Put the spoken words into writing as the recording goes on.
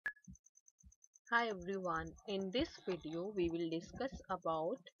Hi everyone, in this video we will discuss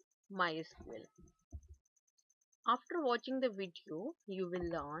about MySQL. After watching the video, you will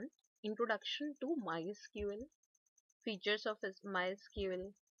learn introduction to MySQL, features of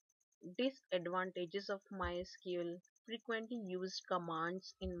MySQL, disadvantages of MySQL, frequently used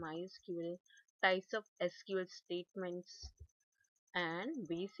commands in MySQL, types of SQL statements, and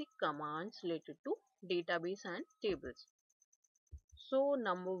basic commands related to database and tables. So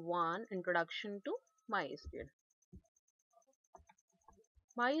number one, introduction to MySQL.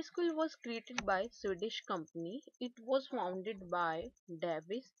 MySQL was created by Swedish company. It was founded by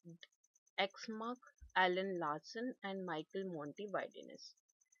Davis Exmark, Alan Larson and Michael Monty Widenes.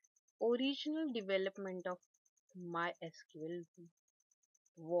 Original development of MySQL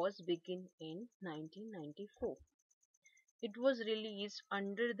was begun in 1994. It was released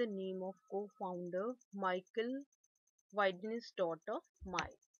under the name of co-founder Michael Widenes' daughter My.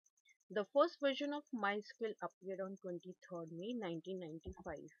 The first version of MySQL appeared on 23rd May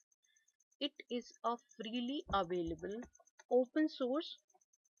 1995. It is a freely available open source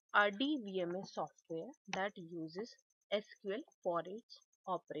RDBMS software that uses SQL for its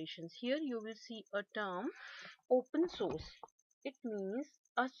operations. Here you will see a term open source. It means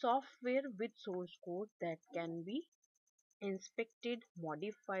a software with source code that can be inspected,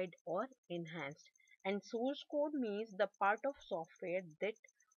 modified or enhanced. And source code means the part of software that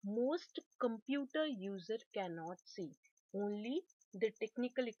most computer user cannot see. Only the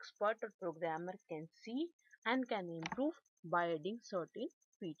technical expert or programmer can see and can improve by adding certain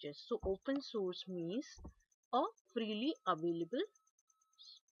features. So open source means a freely available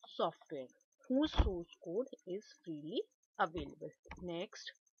software whose source code is freely available.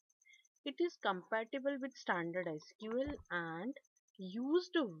 Next, it is compatible with standard SQL and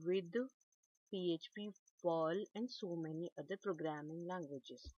used with PHP, Perl and so many other programming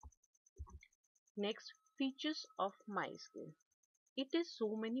languages. Next, features of MySQL. It has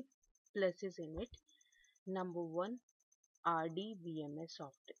so many pluses in it. Number one, RDBMS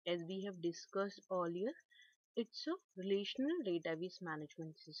software. As we have discussed earlier, it's a relational database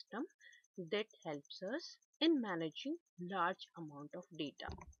management system that helps us in managing large amount of data.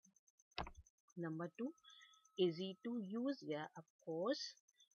 Number two, easy to use. Yeah, of course,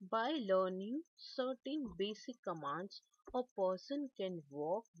 by learning certain basic commands a person can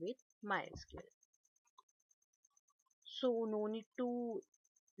work with MySQL. So no need to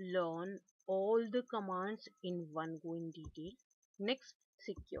learn all the commands in one go in detail. Next,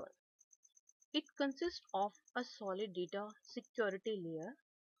 secure. It consists of a solid data security layer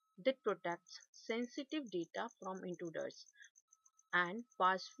that protects sensitive data from intruders, and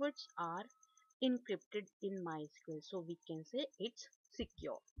passwords are encrypted in MySQL, so we can say it's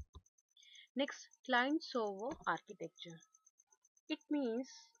secure. Next, client server architecture. It means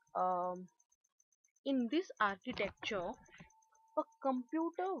um, in this architecture, a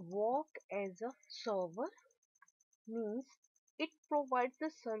computer work as a server means it provides the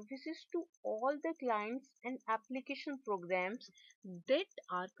services to all the clients and application programs that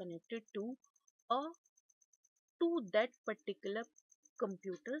are connected a to that particular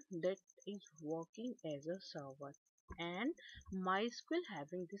computer that is working as a server. And MySQL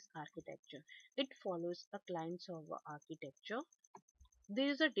having this architecture, it follows a client server architecture. There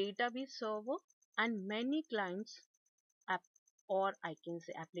is a database server and many clients app, or I can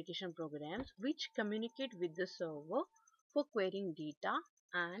say application programs which communicate with the server for querying data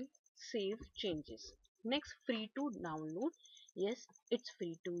and save changes. Next, free to download. Yes, it's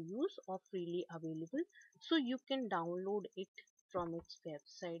free to use or freely available, so you can download it from its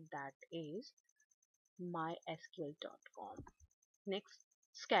website, that is mysql.com. Next,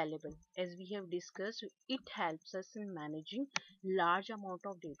 scalable. As we have discussed, it helps us in managing large amount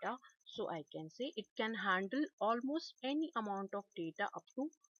of data. So I can say it can handle almost any amount of data up to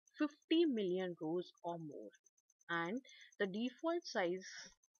 50 million rows or more. And the default size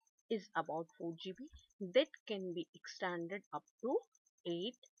is about 4 GB that can be extended up to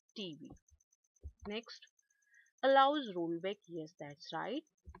 8 TB. Next, allows rollback. Yes, that's right.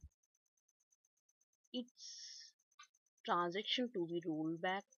 It's transaction to be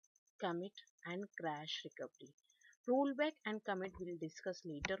rollback, commit and crash recovery. Rollback and commit we'll discuss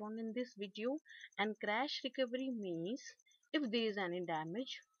later on in this video, and crash recovery means if there is any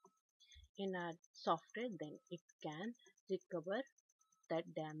damage in our software, then it can recover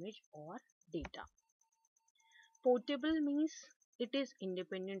that damage or data. Portable means it is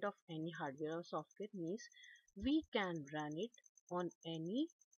independent of any hardware or software, means we can run it on any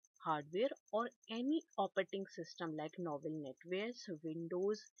hardware or any operating system like novel netwares,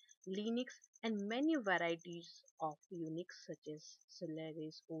 Windows, Linux and many varieties of Unix such as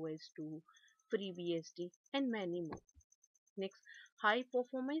Solaris, OS2, FreeBSD, and many more. Next, high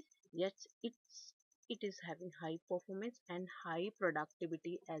performance. Yes, it is having high performance and high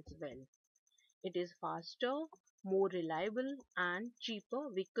productivity as well. It is faster, more reliable, and cheaper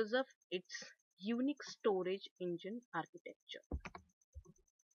because of its unique storage engine architecture.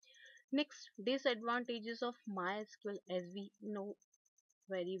 Next, disadvantages of MySQL. As we know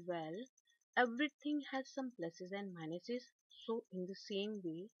very well, everything has some pluses and minuses. So in the same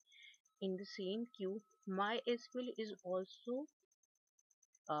way, in the same queue, MySQL is also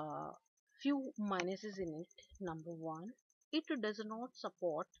few minuses in it. Number one, it does not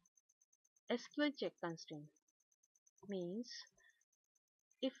support SQL check constraint. Means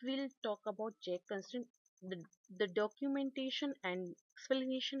if we'll talk about check constraint, the documentation and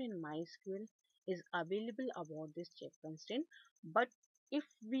explanation in MySQL is available about this check constraint. But if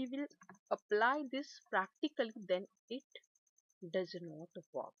we will apply this practically, then it does not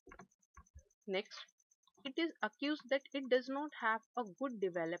work. Next, it is accused that it does not have a good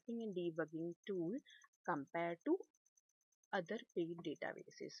developing and debugging tool compared to other paid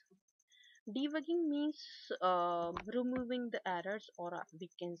databases. Debugging means removing the errors, or we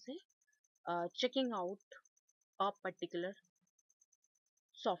can say checking out a particular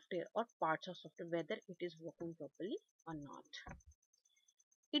software or parts of software whether it is working properly or not.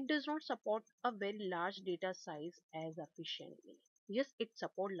 It does not support a very large data size as efficiently. Yes, it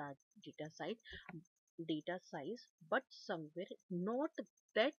support large data size, but somewhere not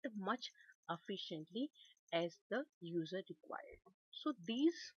that much efficiently as the user required. So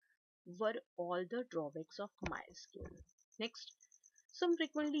these were all the drawbacks of MySQL. Next, some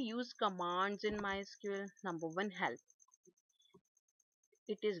frequently used commands in MySQL. Number one, help.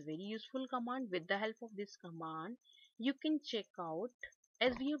 It is very useful command. With the help of this command, you can check out,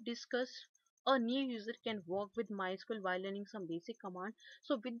 as we have discussed, a new user can work with MySQL while learning some basic command.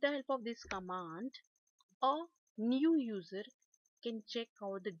 So with the help of this command, a new user can check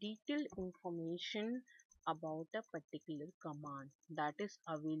out the detailed information about a particular command that is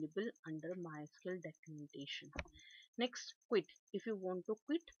available under MySQL documentation. Next, quit. If you want to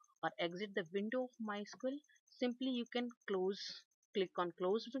quit or exit the window of MySQL, simply you can click on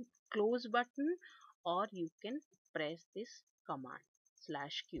close button, or you can press this command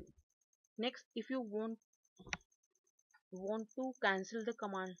 /q. Next, if you want to cancel the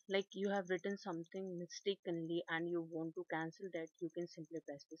command, like you have written something mistakenly and you want to cancel that, you can simply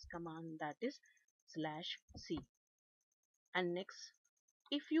press this command, that is /c. And next,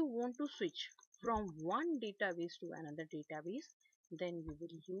 if you want to switch from one database to another database, then you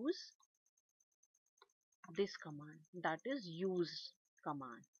will use this command, that is use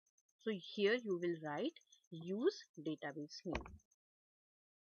command. So here you will write use database name.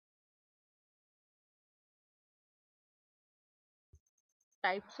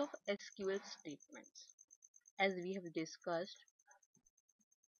 Types of SQL statements. As we have discussed,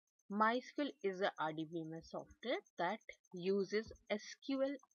 MySQL is a RDBMS software that uses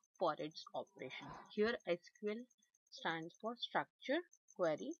SQL for its operation. Here SQL stands for Structure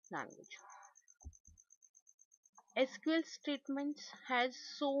Query Language. SQL statements has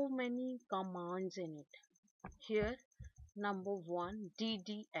so many commands in it. Here number one,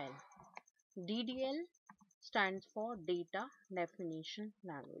 DDL. DDL stands for Data Definition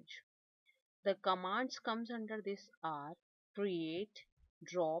Language. The commands comes under this are create,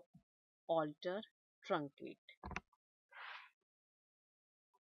 drop, alter, truncate.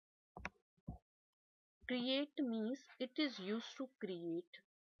 Create means it is used to create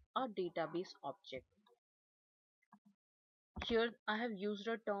a database object. Here I have used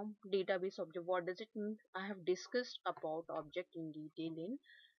a term database object. What does it mean? I have discussed about object in detail in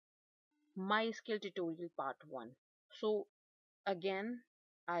MySQL tutorial part 1. So again,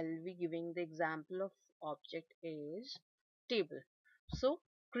 I'll be giving the example of object is table. So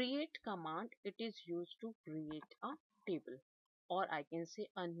create command, it is used to create a table, or I can say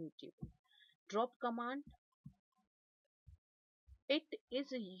a new table. Drop command, it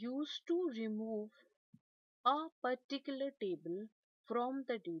is used to remove a particular table from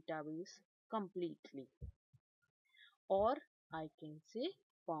the database completely, or I can say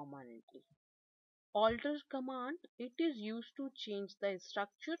permanently. Alter command, it is used to change the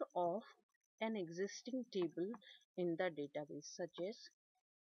structure of an existing table in the database, such as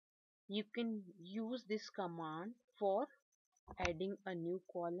you can use this command for adding a new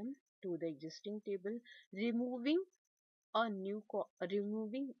column to the existing table, removing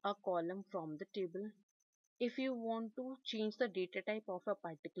removing a column from the table. If you want to change the data type of a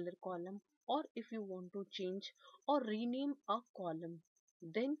particular column, or if you want to change or rename a column,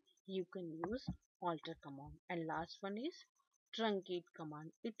 then you can use alter command. And last one is truncate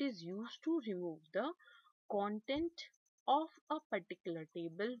command. It is used to remove the content of a particular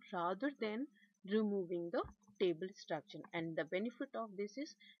table rather than removing the table structure, and the benefit of this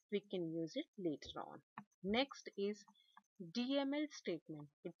is we can use it later on. Next is DML statement.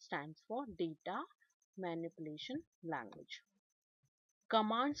 It stands for data manipulation language.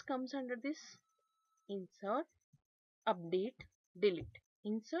 Commands comes under this: insert, update, delete.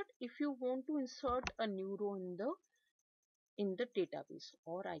 Insert, if you want to insert a new row in the database,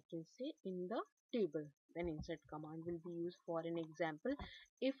 or I can say in the table, then insert command will be used. For an example,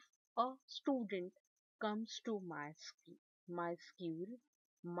 if a student comes to my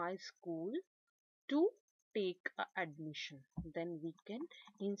school to take a admission, then we can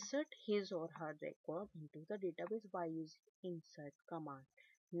insert his or her record into the database by using insert command.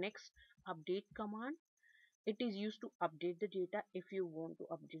 Next, update command. It is used to update the data. If you want to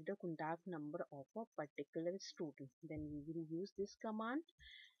update the contact number of a particular student, then we will use this command.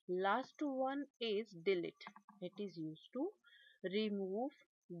 Last one is delete. It is used to remove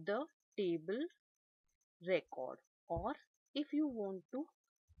the table record, or if you want to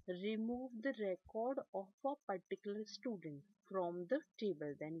remove the record of a particular student from the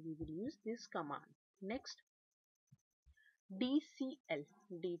table, then we will use this command. Next, DCL,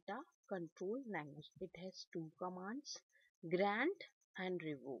 data control language. It has two commands: grant and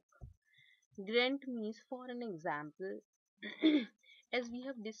revoke. Grant means, for an example, as we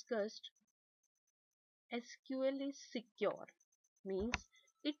have discussed, SQL is secure, means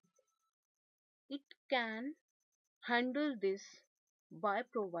it it can handle this by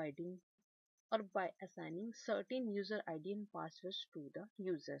providing or by assigning certain user ID and passwords to the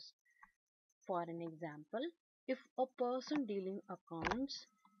users. For an example, if a person dealing accounts,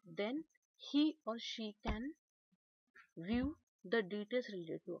 then he or she can view the details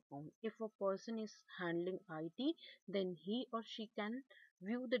related to account. If a person is handling IT, then he or she can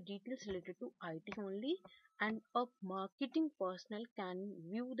view the details related to IT only, and a marketing personnel can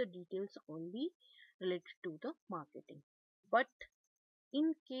view the details only related to the marketing. But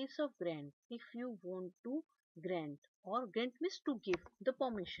in case of grant, if you want to grant, or grant means to give the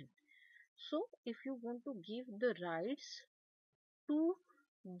permission. So if you want to give the rights to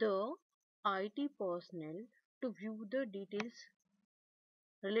the IT personnel to view the details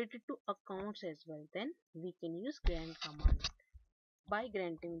related to accounts as well, then we can use grant command. By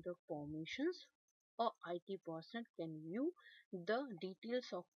granting the permissions, a IT person can view the details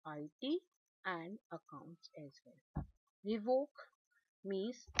of IT and accounts as well. Revoke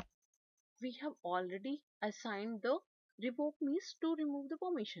means we have already assigned the revoke means to remove the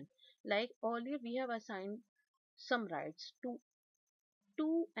permission. Like earlier we have assigned some rights to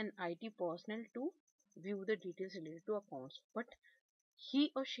an IT personnel to view the details related to accounts, but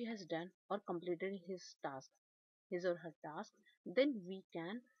he or she has done or completed his or her task, then we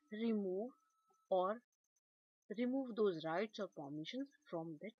can remove or remove those rights or permissions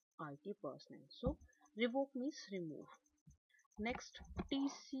from that IT personnel. So revoke means remove. Next,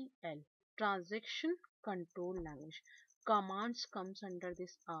 TCL, transaction control language. Commands comes under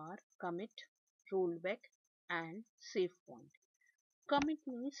this are commit, rollback, and save point. Commit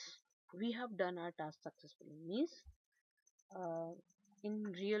means we have done our task successfully. Means uh, in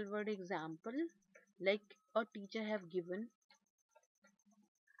real world example, like a teacher have given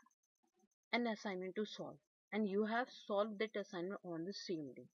an assignment to solve, and you have solved that assignment on the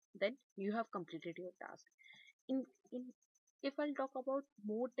same day, then you have completed your task. In if I'll talk about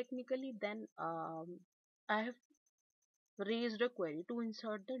more technically, then I have raised a query to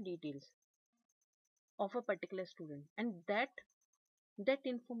insert the details of a particular student, and that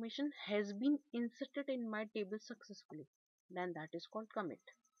information has been inserted in my table successfully, then that is called commit.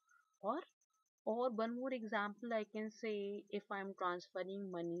 Or or one more example I can say, if I'm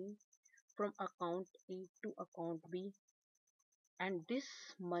transferring money from account A to account B, and this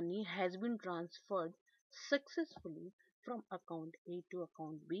money has been transferred successfully from account A to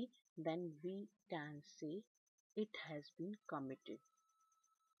account B, then we can say it has been committed.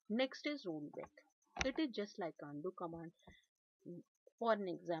 Next is rollback. It is just like undo command. For an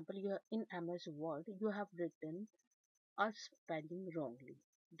example, you are in MS Word, you have written a spelling wrongly.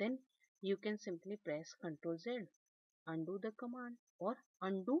 Then you can simply press Ctrl Z, undo the command, or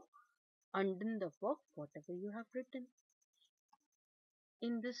undo the work whatever you have written.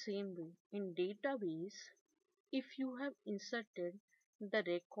 In the same way, in database, if you have inserted the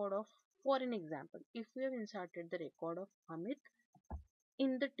record of, for an example, if we have inserted the record of Amit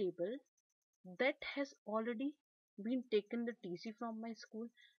in the table that has already been taken the TC from my school,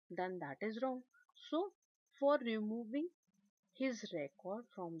 then that is wrong. So for removing his record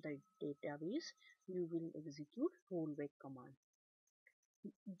from the database, you will execute rollback command,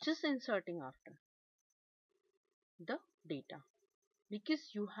 just inserting after the data, because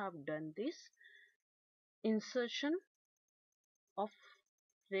you have done this insertion of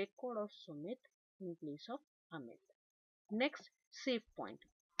record of Sumit in place of Amit. Next, save point.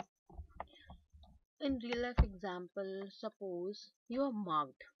 In real life example, suppose you have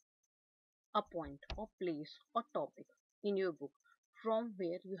marked a point or place or topic in your book from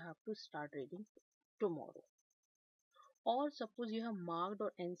where you have to start reading tomorrow. Or suppose you have marked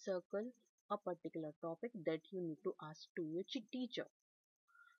or encircled a particular topic that you need to ask to your teacher.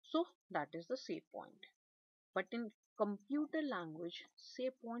 So that is the save point. But in computer language,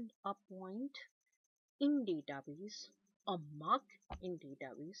 save point a point in database, a mark in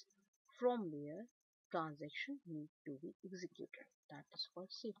database from where transaction need to be executed. That is called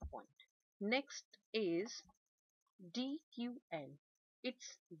save point. Next is DQL.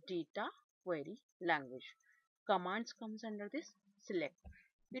 It's data query language. Commands comes under this select.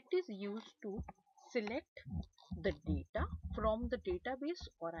 It is used to select the data from the database,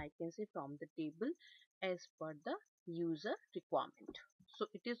 or I can say from the table, as per the user requirement. So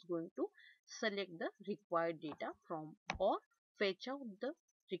it is going to select the required data from, or fetch out the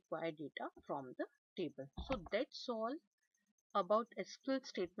required data from the table. So that's all about SQL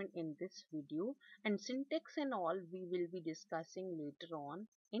statement in this video, and syntax and all we will be discussing later on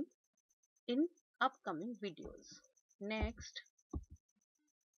in upcoming videos. Next,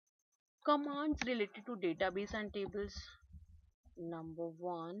 commands related to database and tables. Number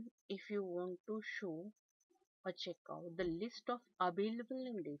one, if you want to show or check out the list of available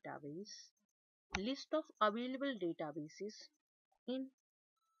in database, list of available databases in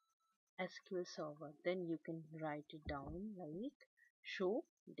SQL Server, then you can write it down like show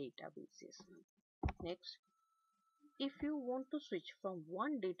databases. Next, if you want to switch from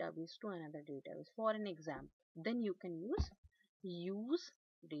one database to another database, for an example, then you can use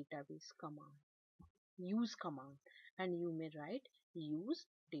database command, use command, and you may write use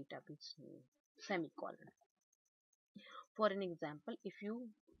database name semicolon. For an example, if you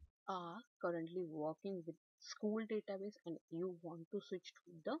are currently working with school database and you want to switch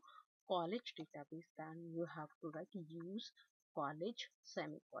to the college database, then you have to write use college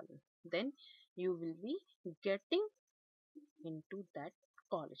semicolon. Then you will be getting into that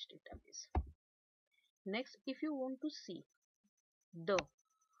college database. Next, if you want to see the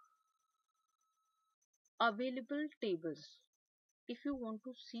available tables, if you want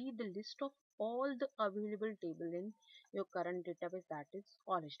to see the list of all the available table in your current database, that is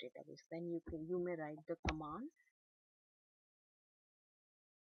college database, then you may write the command